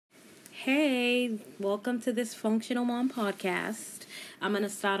Hey, welcome to this Functional Mom podcast. I'm going to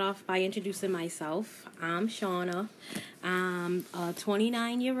start off by introducing myself. I'm Shauna. I'm a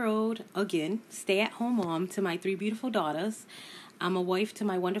 29-year-old, again, stay-at-home mom to my 3 beautiful daughters. I'm a wife to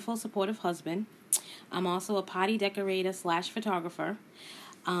my wonderful, supportive husband. I'm also a potty decorator / photographer.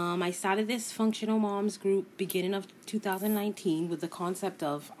 I started this Functional Moms group beginning of 2019 with the concept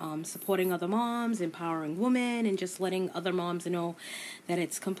of supporting other moms, empowering women, and just letting other moms know that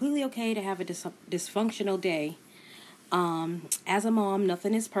it's completely okay to have a dysfunctional day. As a mom,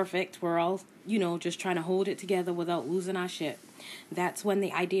 nothing is perfect. We're all, just trying to hold it together without losing our shit. That's when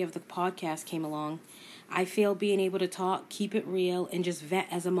the idea of the podcast came along. I feel being able to talk, keep it real, and just vent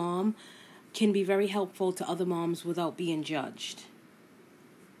as a mom can be very helpful to other moms without being judged.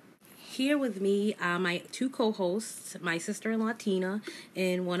 Here with me are my 2 co-hosts, my sister-in-law Tina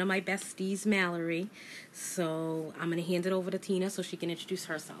and one of my besties, Mallory. So I'm going to hand it over to Tina so she can introduce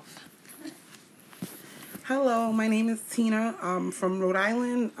herself. Hello, my name is Tina. I'm from Rhode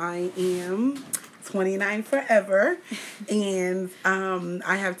Island. I am 29 forever, and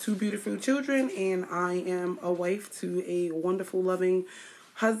I have 2 beautiful children, and I am a wife to a wonderful, loving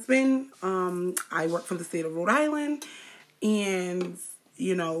husband. I work for the state of Rhode Island, and,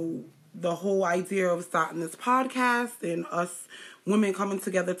 the whole idea of starting this podcast and us women coming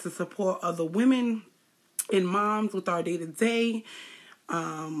together to support other women and moms with our day-to-day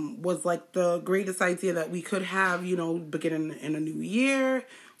was like the greatest idea that we could have, beginning in a new year.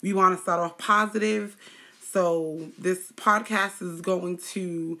 We want to start off positive. So this podcast is going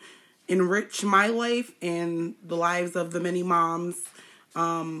to enrich my life and the lives of the many moms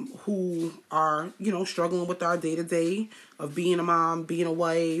who are, struggling with our day-to-day of being a mom, being a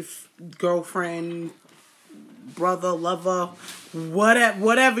wife, girlfriend, brother, lover,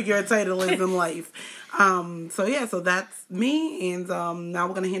 whatever your title is in life. So that's me, and now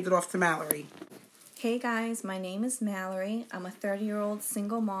we're going to hand it off to Mallory. Hey guys, my name is Mallory. I'm a 30-year-old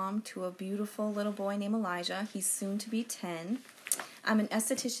single mom to a beautiful little boy named Elijah. He's soon to be 10. I'm an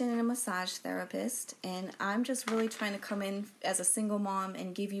esthetician and a massage therapist, and I'm just really trying to come in as a single mom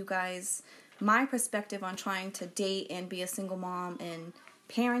and give you guys my perspective on trying to date and be a single mom and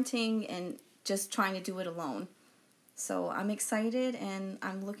parenting and just trying to do it alone. So I'm excited, and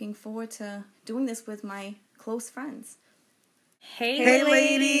I'm looking forward to doing this with my close friends. Hey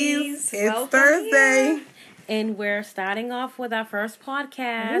ladies! It's Thursday. Here. And we're starting off with our first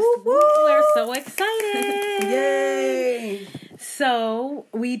podcast. Woo, woo. We're so excited. Yay! So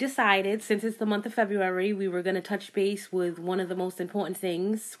we decided, since it's the month of February, we were going to touch base with one of the most important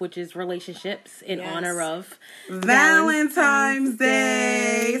things, which is relationships, in honor of Valentine's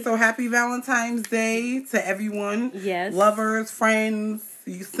Day. So happy Valentine's Day to everyone. Yes. Lovers, friends,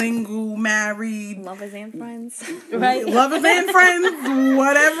 you single, married. Lovers and friends. Right. Lovers and friends,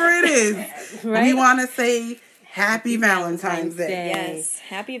 whatever it is. Right. We want to say Happy Valentine's Day. Yes,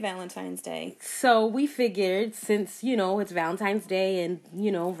 happy Valentine's Day. So we figured, since, it's Valentine's Day and,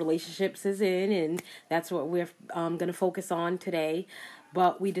 relationships is in, and that's what we're going to focus on today.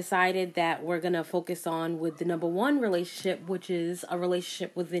 But we decided that we're going to focus on with the number 1 relationship, which is a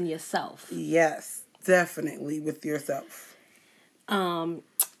relationship within yourself. Yes, definitely with yourself.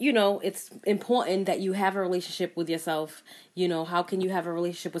 It's important that you have a relationship with yourself. How can you have a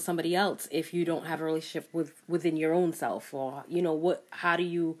relationship with somebody else if you don't have a relationship within your own self? Or, how do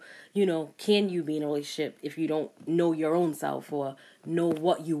you, can you be in a relationship if you don't know your own self or know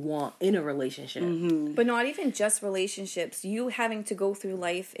what you want in a relationship? Mm-hmm. But not even just relationships. You having to go through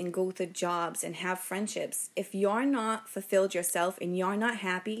life and go through jobs and have friendships. If you're not fulfilled yourself and you're not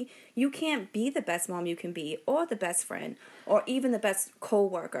happy, you can't be the best mom you can be, or the best friend, or even the best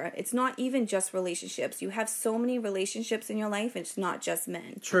co-worker. It's not even just relationships. You have so many relationships in your life, and it's not just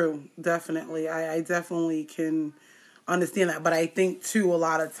men. True, definitely. I definitely can understand that. But I think, too, a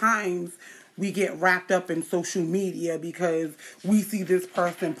lot of times we get wrapped up in social media because we see this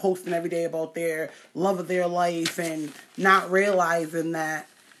person posting every day about their love of their life and not realizing that,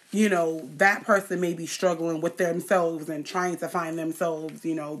 that person may be struggling with themselves and trying to find themselves,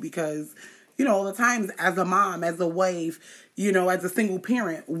 because, all the times as a mom, as a wife, as a single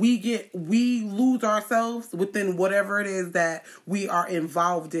parent, we lose ourselves within whatever it is that we are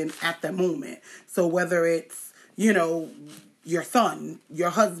involved in at the moment. So whether it's, your son, your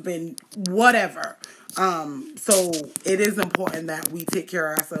husband, whatever. So it is important that we take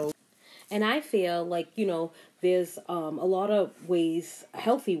care of ourselves. And I feel like, there's a lot of ways,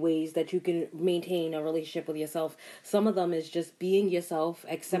 healthy ways that you can maintain a relationship with yourself. Some of them is just being yourself,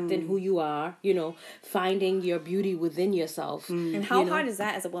 accepting who you are, finding your beauty within yourself. And how hard is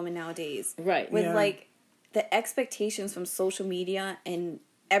that as a woman nowadays? Right. With like the expectations from social media and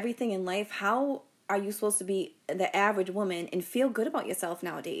everything in life, how are you supposed to be the average woman and feel good about yourself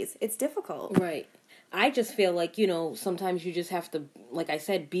nowadays? It's difficult. Right. I just feel like, sometimes you just have to, like I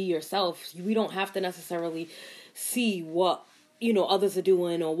said, be yourself. We don't have to necessarily see what, others are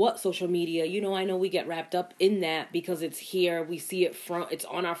doing or what social media. I know we get wrapped up in that because it's here. We see it it's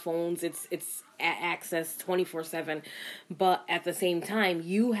on our phones. It's at access 24/7. But at the same time,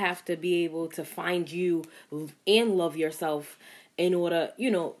 you have to be able to find you and love yourself in order,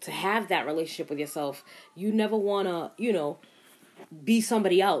 to have that relationship with yourself. You never want to, be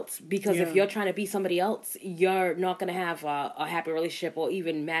somebody else, because if you're trying to be somebody else, you're not going to have a happy relationship or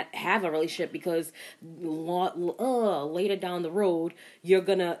even have a relationship, because later down the road,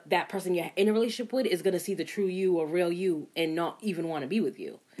 that person you're in a relationship with is going to see the true you or real you and not even want to be with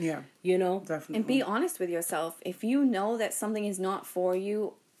you. Yeah. Definitely. And be honest with yourself. If you know that something is not for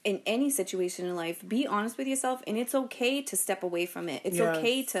you in any situation in life, be honest with yourself, and it's okay to step away from it. It's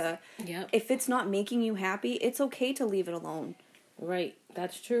okay to, if it's not making you happy, it's okay to leave it alone. Right,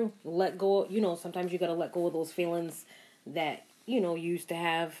 that's true. Let go, sometimes you got to let go of those feelings that, you used to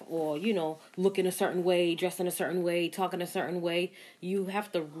have, or, look in a certain way, dress in a certain way, talk in a certain way. You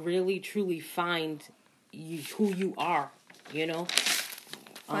have to really, truly find who you are,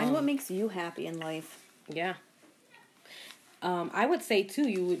 Find what makes you happy in life. Yeah. I would say, too,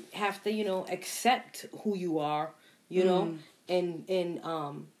 you would have to, accept who you are, and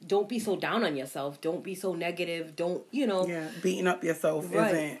don't be so down on yourself. Don't be so negative. Don't, Yeah, beating up yourself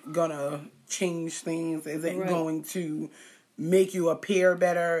isn't gonna change things. Isn't going to make you appear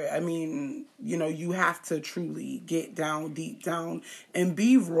better. I mean, you have to truly get down, deep down, and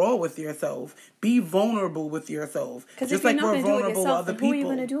be raw with yourself. Be vulnerable with yourself. Just like we're vulnerable with other people. Who are you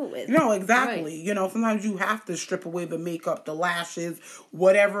going to do it with? Exactly. Right. Sometimes you have to strip away the makeup, the lashes,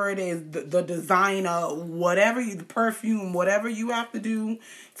 whatever it is, the designer, the perfume, whatever you have to do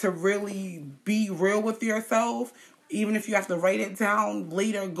to really be real with yourself. Even if you have to write it down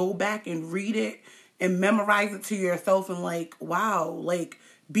later, go back and read it and memorize it to yourself, and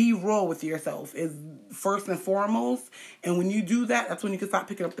be raw with yourself is first and foremost. And when you do that, that's when you can start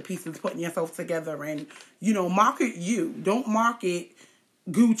picking up the pieces, putting yourself together, and, market you. Don't market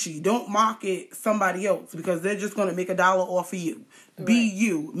Gucci. Don't market somebody else, because they're just going to make $1 off of you. Right. Be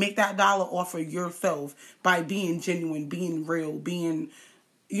you. Make that $1 off of yourself by being genuine, being real, being,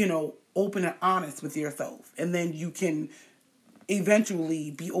 open and honest with yourself. And then you can eventually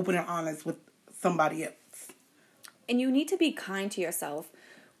be open and honest with somebody else. And you need to be kind to yourself.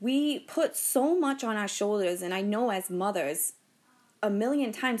 We put so much on our shoulders, and I know as mothers, a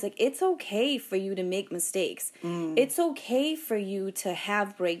million times, it's okay for you to make mistakes. It's okay for you to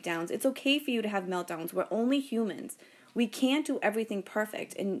have breakdowns. It's okay for you to have meltdowns. We're only humans. We can't do everything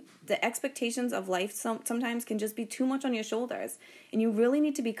perfect, and the expectations of life sometimes can just be too much on your shoulders. And you really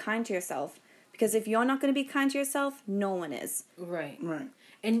need to be kind to yourself, because if you're not going to be kind to yourself, no one is. Right.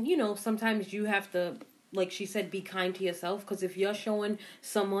 And, sometimes you have to, like she said, be kind to yourself, because if you're showing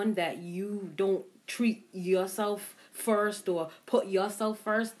someone that you don't treat yourself first or put yourself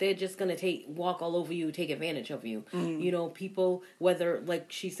first, they're just going to walk all over you, take advantage of you. People, whether,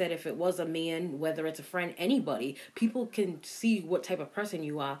 like she said, if it was a man, whether it's a friend, anybody, people can see what type of person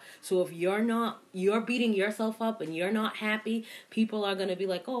you are. So if you're beating yourself up and you're not happy, people are going to be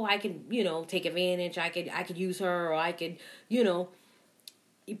like, oh, I can, take advantage. I could use her, or I could,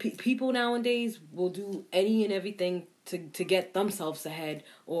 people nowadays will do any and everything to get themselves ahead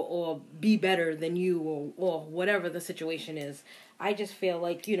or be better than you or whatever the situation is. I just feel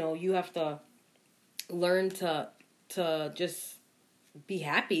like, you have to learn to just be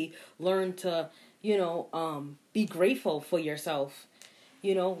happy, learn to, be grateful for yourself,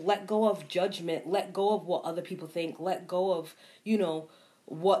 let go of judgment, let go of what other people think, let go of,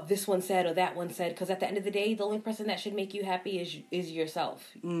 what this one said or that one said, because at the end of the day, the only person that should make you happy is yourself.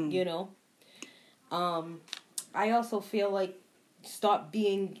 I also feel like stop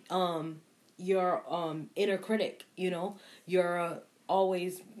being your inner critic. You're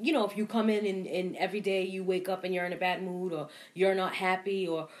always, if you come in and every day you wake up and you're in a bad mood, or you're not happy,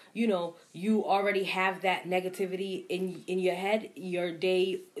 or you already have that negativity in your head, your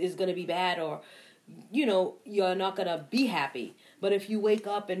day is gonna be bad, or you're not gonna be happy. But if you wake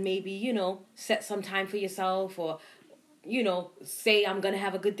up and maybe, set some time for yourself, or, say I'm going to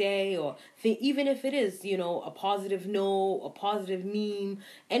have a good day, or even if it is, a positive note, a positive meme,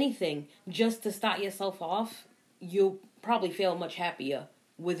 anything, just to start yourself off, you'll probably feel much happier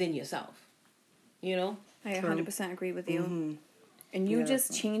within yourself, I 100% agree with you. Mm-hmm. And you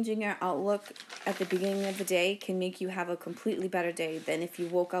just changing your outlook at the beginning of the day can make you have a completely better day than if you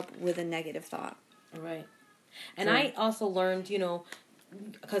woke up with a negative thought. Right. And I also learned,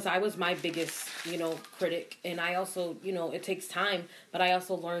 because I was my biggest, critic. And I also, it takes time. But I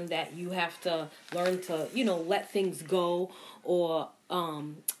also learned that you have to learn to, let things go, or,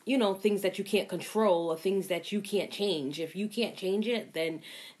 things that you can't control, or things that you can't change. If you can't change it, then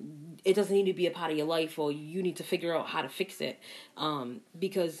it doesn't need to be a part of your life, or you need to figure out how to fix it.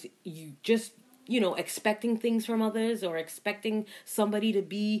 Because you just, expecting things from others, or expecting somebody to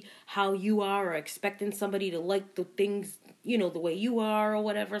be how you are, or expecting somebody to like the things, the way you are, or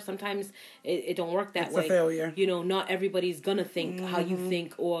whatever. Sometimes it don't work that way. It's a failure. Not everybody's gonna think how you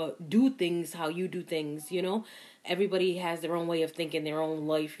think, or do things how you do things, Everybody has their own way of thinking, their own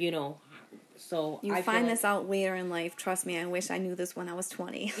life, So you find this out later in life. Trust me, I wish I knew this when I was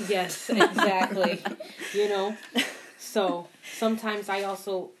 20. Yes, exactly. So sometimes I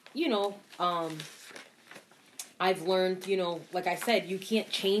also, I've learned, like I said, you can't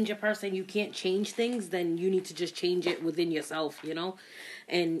change a person, you can't change things, then you need to just change it within yourself,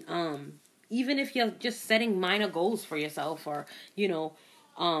 And even if you're just setting minor goals for yourself, or,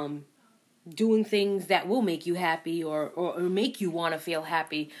 doing things that will make you happy, or make you want to feel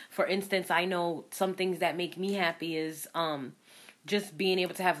happy. For instance, I know some things that make me happy is just being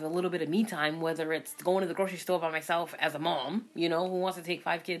able to have a little bit of me time, whether it's going to the grocery store by myself as a mom, who wants to take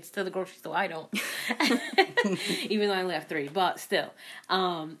 5 kids to the grocery store. I don't. Even though I only have 3, but still.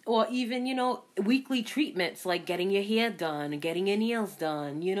 Or even, weekly treatments, like getting your hair done, and getting your nails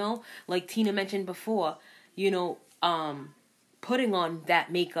done, like Tina mentioned before, putting on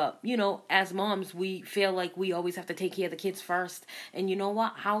that makeup. As moms, we feel like we always have to take care of the kids first. And you know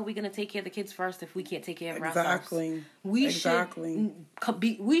what? How are we going to take care of the kids first if we can't take care of ourselves? We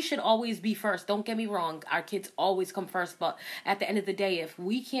should always be first. Don't get me wrong. Our kids always come first. But at the end of the day, if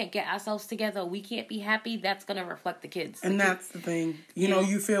we can't get ourselves together, we can't be happy, that's going to reflect the kids. And that's the thing.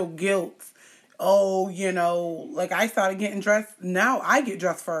 You feel guilt. Oh, like I started getting dressed. Now I get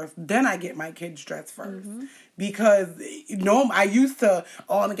dressed first. Then I get my kids dressed first. Mm-hmm. Because, I used to,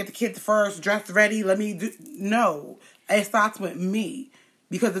 I'm going to get the kids first, dressed ready, no. It starts with me.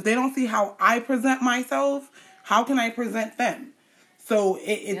 Because if they don't see how I present myself, how can I present them? So,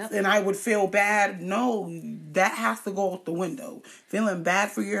 and I would feel bad. No, that has to go out the window. Feeling bad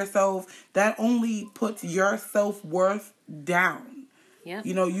for yourself, that only puts your self-worth down. Yeah.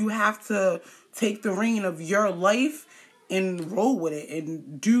 You have to take the reign of your life and roll with it,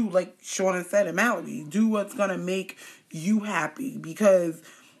 and do, like Shauna said, and Mallory, do what's going to make you happy. Because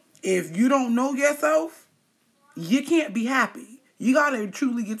if you don't know yourself, you can't be happy. You got to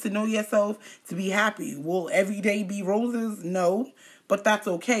truly get to know yourself to be happy. Will every day be roses? No. But that's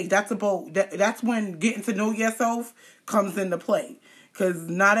okay. That's when getting to know yourself comes into play. Because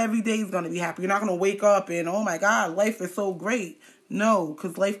not every day is going to be happy. You're not going to wake up and, oh my God, life is so great. No,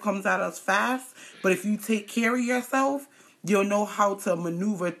 because life comes at us fast. But if you take care of yourself, you'll know how to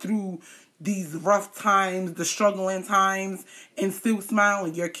maneuver through these rough times, the struggling times, and still smile,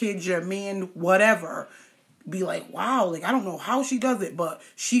 and your kids, your man, whatever, be like, wow, like, I don't know how she does it, but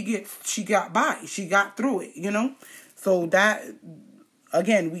she got by. She got through it, So that,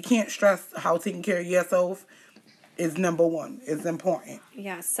 again, we can't stress how taking care of yourself is number one. It's important.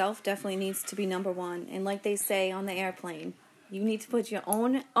 Yeah, self definitely needs to be number one. And like they say on the airplane, you need to put your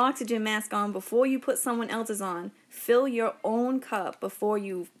own oxygen mask on before you put someone else's on. Fill your own cup before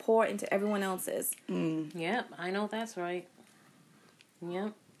you pour into everyone else's. Yep, I know that's right.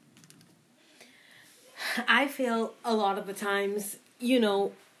 Yep. I feel a lot of the times,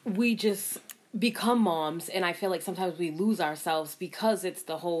 we just become moms, and I feel like sometimes we lose ourselves because it's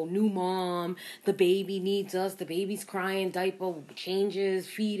the whole new mom, the baby needs us, the baby's crying, diaper changes,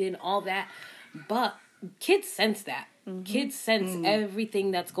 feeding, all that. But kids sense that. Mm-hmm. Kids sense everything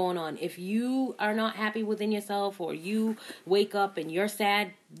that's going on. If you are not happy within yourself, or you wake up and you're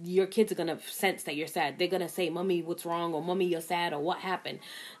sad, your kids are going to sense that you're sad. They're going to say, Mommy, what's wrong? Or Mommy, you're sad, or what happened?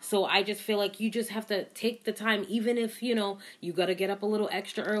 So I just feel like you just have to take the time, even if, you got to get up a little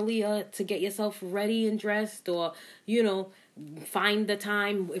extra earlier to get yourself ready and dressed, or, find the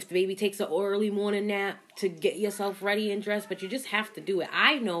time if the baby takes an early morning nap to get yourself ready and dressed, but you just have to do it.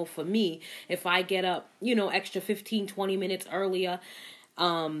 I know for me, if I get up, extra 15, 20 minutes earlier,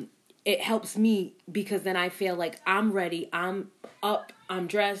 it helps me, because then I feel like I'm ready, I'm up, I'm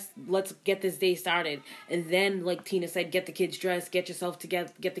dressed, let's get this day started. And then, like Tina said, get the kids dressed, get yourself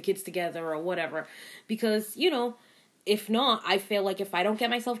together, get the kids together, or whatever. Because, if not, I feel like if I don't get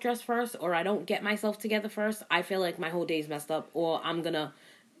myself dressed first, or I don't get myself together first, I feel like my whole day's messed up, or I'm going to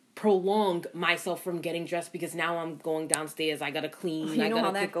prolong myself from getting dressed, because now I'm going downstairs, I got to clean, I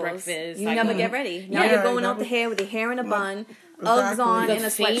got to cook breakfast. You never get ready. Now you're going out the hair with your hair in a bun, Uggs on, and a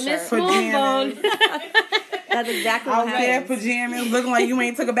sweatshirt. That's exactly what out there, happens. pajamas, looking like you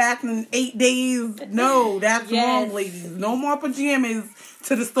ain't took a bath in 8 days. No, that's wrong, ladies. No more pajamas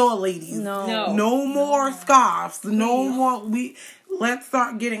to the store, ladies. No more scarves. No more. Let's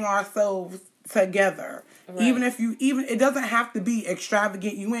start getting ourselves together. Right. Even it doesn't have to be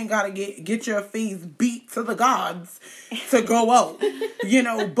extravagant. You ain't gotta get your face beat to the gods to go out,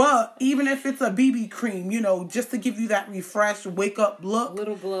 But even if it's a BB cream, just to give you that refresh, wake up look, a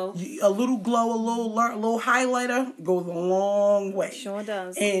little glow, a little highlighter goes a long way. Sure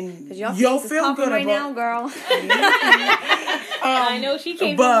does. And your you'll face feel is good right about now, girl. I know she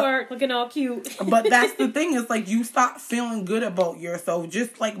came from work looking all cute. But that's the thing, is like you start feeling good about yourself.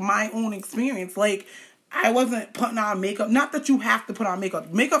 Just like my own experience, like. I wasn't putting on makeup. Not that you have to put on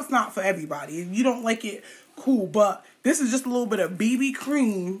makeup. Makeup's not for everybody. If you don't like it, cool. But this is just a little bit of BB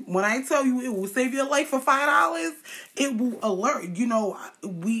cream. When I tell you it will save your life for $5, it will alert.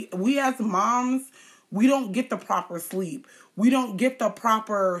 We as moms, we don't get the proper sleep. We don't get the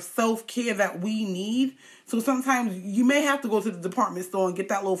proper self-care that we need. So sometimes you may have to go to the department store and get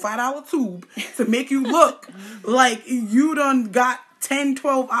that little $5 tube to make you look like you done got 10,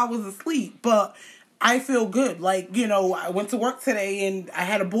 12 hours of sleep. But I feel good. Like, I went to work today and I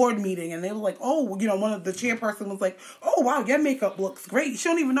had a board meeting and they were like, oh, one of the chairperson was like, oh, wow, your makeup looks great. She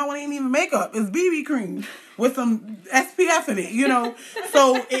don't even know it ain't even makeup. It's BB cream with some SPF in it,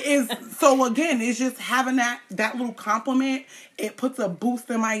 So it is. So again, it's just having that little compliment. It puts a boost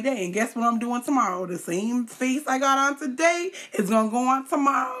in my day. And guess what I'm doing tomorrow? The same face I got on today is going to go on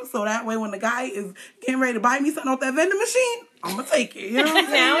tomorrow. So that way when the guy is getting ready to buy me something off that vending machine, I'm going to take it. You know what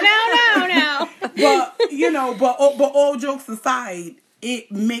I'm saying? No. But all jokes aside,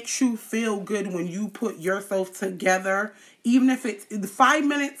 it makes you feel good when you put yourself together. Even if it's 5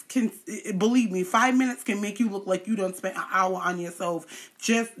 minutes believe me, 5 minutes can make you look like you done spent an hour on yourself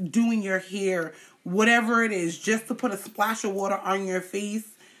just doing your hair, whatever it is, just to put a splash of water on your face.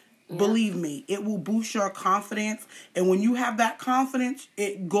 Yeah. Believe me, it will boost your confidence. And when you have that confidence,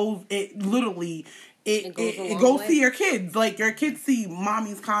 it goes to your kids. Like, your kids see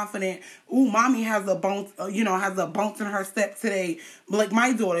mommy's confident. Ooh, mommy has a bounce, has a bounce in her step today. Like,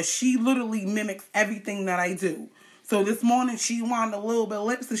 my daughter, she literally mimics everything that I do. So this morning, she wanted a little bit of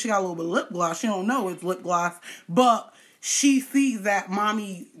lipstick. She got a little bit of lip gloss. She don't know it's lip gloss. But she sees that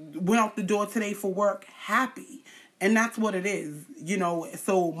mommy went out the door today for work happy. And that's what it is,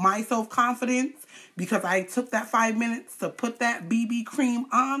 So my self-confidence, because I took that 5 minutes to put that BB cream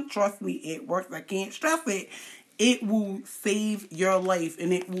on, trust me, it works. I can't stress it. It will save your life,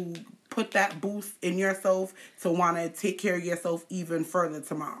 and it will put that boost in yourself to want to take care of yourself even further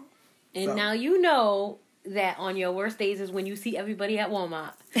tomorrow. And now you know that on your worst days is when you see everybody at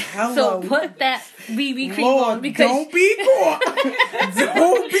Walmart. Hello. So put that BB cream on, because don't be caught.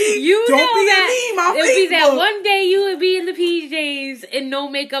 Don't be a meme on it'll Facebook. be that one day you would be in the PJs and no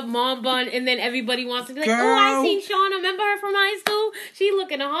makeup, mom bun, and then everybody wants to be like, Girl, oh, I seen Shauna. Remember her from high school? She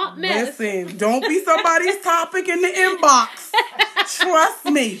looking a hot mess. Listen, don't be somebody's topic in the inbox. Trust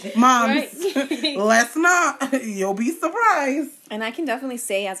me, moms. Right? Let's not. You'll be surprised. And I can definitely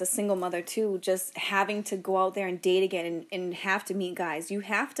say, as a single mother too, just having to go out there and date again and have to meet guys, you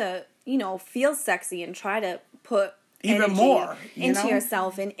have to, feel sexy and try to put even more into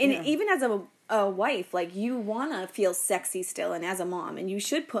yourself. And even as a wife, like, you want to feel sexy still, and as a mom, and you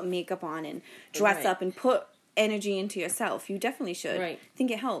should put makeup on and dress up and put energy into yourself. You definitely should. Right. I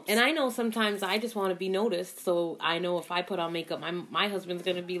think it helps. And I know sometimes I just want to be noticed, so I know if I put on makeup, my husband's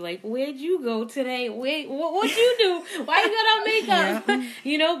going to be like, where'd you go today? What'd you do? Why you got on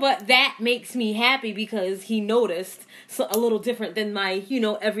makeup? But that makes me happy because he noticed. So a little different than my,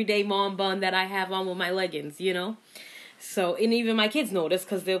 everyday mom bun that I have on with my leggings, So, and even my kids notice,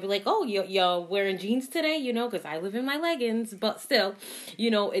 because they'll be like, oh, you're wearing jeans today, because I live in my leggings. But still,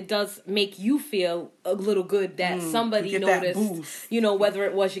 it does make you feel a little good that somebody noticed, whether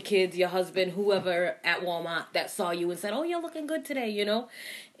it was your kids, your husband, whoever at Walmart that saw you and said, oh, you're looking good today,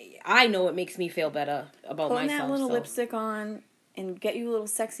 I know it makes me feel better about Putting myself. Put that little lipstick on and get you a little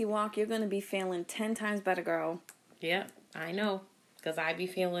sexy walk, you're going to be feeling 10 times better, girl. Yeah, I know, because I be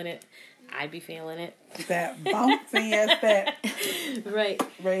feeling it. That bounce in your step. Right.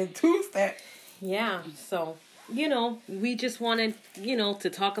 Ready to step. Yeah. So, we just wanted, to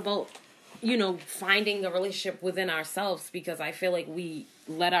talk about, finding a relationship within ourselves, because I feel like we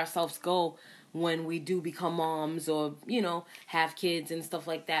let ourselves go when we do become moms or, have kids and stuff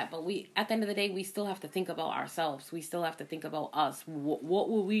like that. But at the end of the day, we still have to think about ourselves. We still have to think about us. What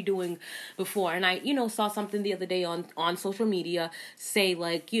were we doing before? And I, saw something the other day on social media say,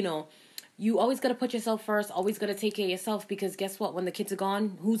 like, you always got to put yourself first, always got to take care of yourself, because guess what? When the kids are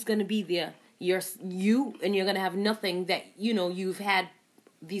gone, who's going to be there? you're going to have nothing that, you've had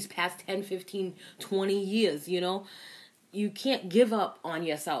these past 10, 15, 20 years, You can't give up on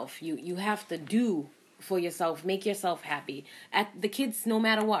yourself. You have to do for yourself, make yourself happy. The kids, no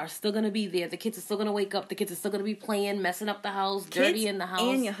matter what, are still going to be there. The kids are still going to wake up. The kids are still going to be playing, messing up the house, dirty in the house.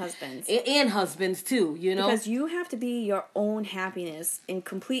 And your husbands. And husbands, too, Because you have to be your own happiness and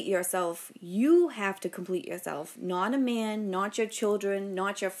complete yourself. You have to complete yourself. Not a man, not your children,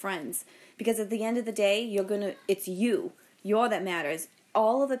 not your friends. Because at the end of the day, it's you. You're that matters.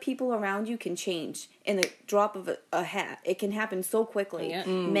 All of the people around you can change in the drop of a hat. It can happen so quickly. Yeah.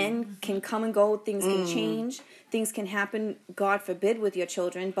 Men can come and go. Things can change. Things can happen, God forbid, with your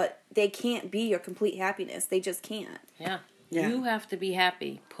children. But they can't be your complete happiness. They just can't. Yeah. You have to be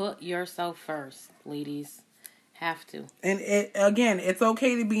happy. Put yourself first, ladies. Have to. And it's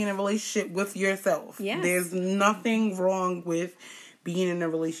okay to be in a relationship with yourself. Yes. There's nothing wrong with being in a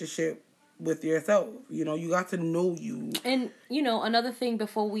relationship with yourself. You got to know you. And, another thing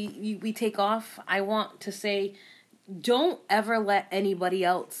before we take off, I want to say, don't ever let anybody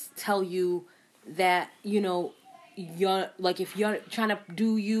else tell you that, you're, like, if you're trying to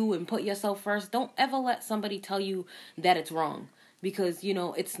do you and put yourself first, don't ever let somebody tell you that it's wrong. Because,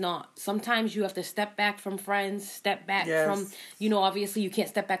 it's not. Sometimes you have to step back from friends, step back from, obviously you can't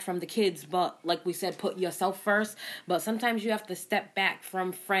step back from the kids, but like we said, put yourself first. But sometimes you have to step back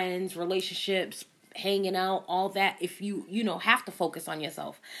from friends, relationships, hanging out, all that, if you have to focus on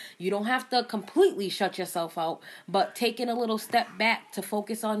yourself. You don't have to completely shut yourself out, but taking a little step back to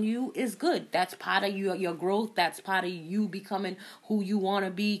focus on you is good. That's part of your growth. That's part of you becoming who you want to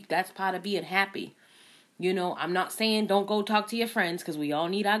be. That's part of being happy. I'm not saying don't go talk to your friends, because we all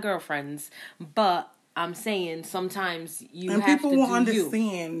need our girlfriends, but I'm saying sometimes you have to do you. And people won't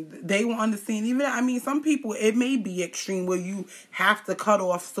understand. They won't understand. Even, some people, it may be extreme where you have to cut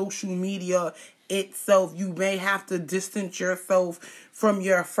off social media itself. You may have to distance yourself from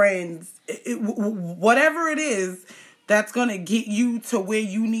your friends. Whatever it is that's going to get you to where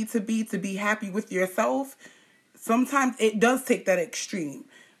you need to be happy with yourself, sometimes it does take that extreme.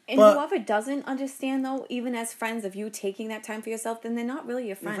 And whoever doesn't understand, though, even as friends, of you taking that time for yourself, then they're not really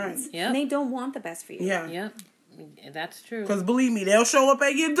your friends. Yep. And they don't want the best for you. Yeah. Yep. That's true. Because believe me, they'll show up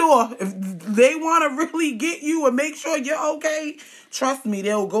at your door. If they want to really get you and make sure you're okay, trust me,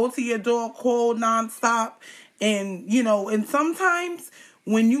 they'll go to your door, call nonstop. And, and sometimes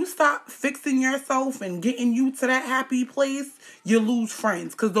when you stop fixing yourself and getting you to that happy place, you lose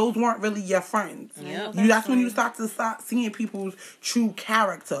friends, because those weren't really your friends. Yep. That's when you start seeing people's true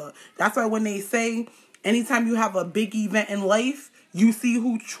character. That's why when they say anytime you have a big event in life, you see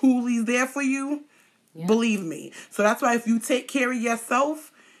who truly is there for you. Yep. Believe me. So that's why if you take care of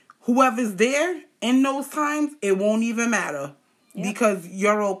yourself, whoever's there in those times, it won't even matter. Yep. Because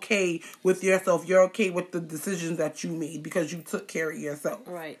you're okay with yourself. You're okay with the decisions that you made because you took care of yourself.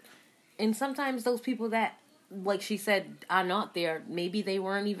 Right. And sometimes those people that, like she said, are not there, maybe they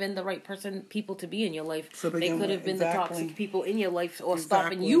weren't even the right people to be in your life. So they could have been the toxic people in your life or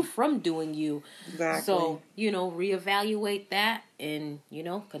stopping you from doing you. Exactly. So, reevaluate that and,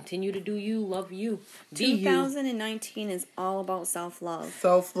 continue to do you, love you. 2019 is all about self-love.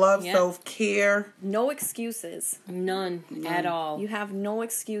 Self-love, self-care. No excuses. None at all. You have no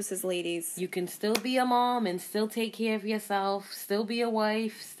excuses, ladies. You can still be a mom and still take care of yourself, still be a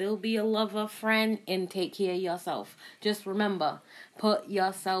wife, still be a lover, friend, and take care of yourself. Just remember, put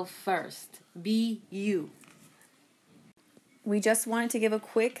yourself first. Be you. We just wanted to give a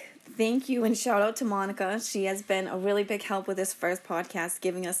quick thank you and shout out to Monica. She has been a really big help with this first podcast,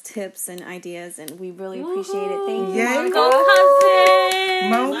 giving us tips and ideas, and we really appreciate it. Thank you, Monica.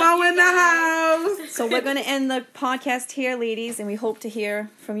 Momo in the house. So we're going to end the podcast here, ladies, and we hope to hear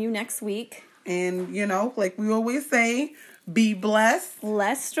from you next week. And, like we always say, be blessed,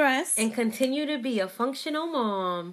 less stress, and continue to be a functional mom.